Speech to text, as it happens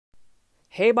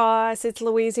Hey boss, it's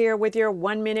Louise here with your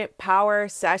 1 minute power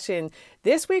session.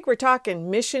 This week we're talking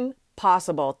Mission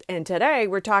Possible, and today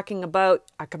we're talking about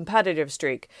a competitive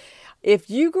streak. If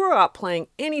you grew up playing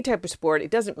any type of sport,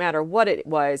 it doesn't matter what it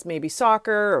was, maybe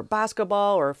soccer or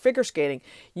basketball or figure skating,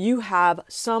 you have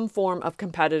some form of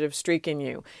competitive streak in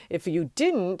you. If you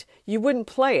didn't, you wouldn't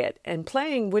play it, and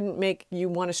playing wouldn't make you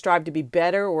want to strive to be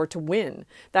better or to win.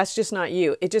 That's just not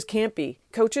you. It just can't be.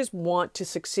 Coaches want to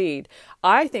succeed.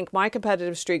 I think my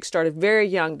competitive streak started very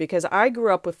young because I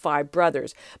grew up with 5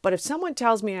 brothers. But if someone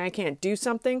tells me I can't do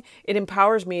something, it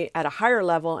empowers me at a higher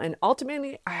level, and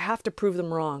ultimately I have to prove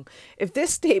them wrong. If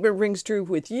this statement rings true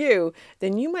with you,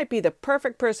 then you might be the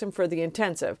perfect person for the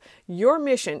intensive. Your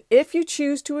mission, if you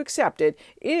choose to accept it,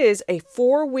 is a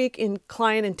 4-week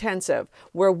client intensive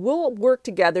where we'll work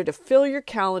together to fill your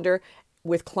calendar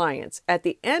with clients. At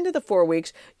the end of the 4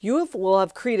 weeks, will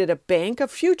have created a bank of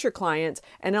future clients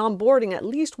and onboarding at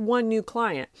least one new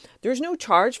client. There's no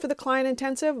charge for the client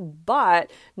intensive, but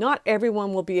not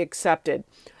everyone will be accepted.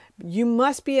 You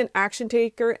must be an action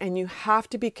taker and you have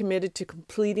to be committed to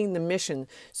completing the mission.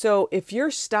 So if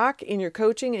you're stuck in your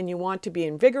coaching and you want to be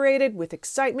invigorated with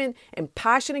excitement and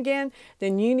passion again,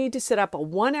 then you need to set up a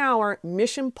 1-hour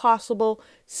Mission Possible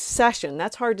session.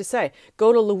 That's hard to say.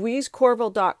 Go to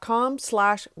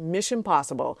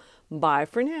louisecorville.com/missionpossible. Bye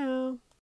for now.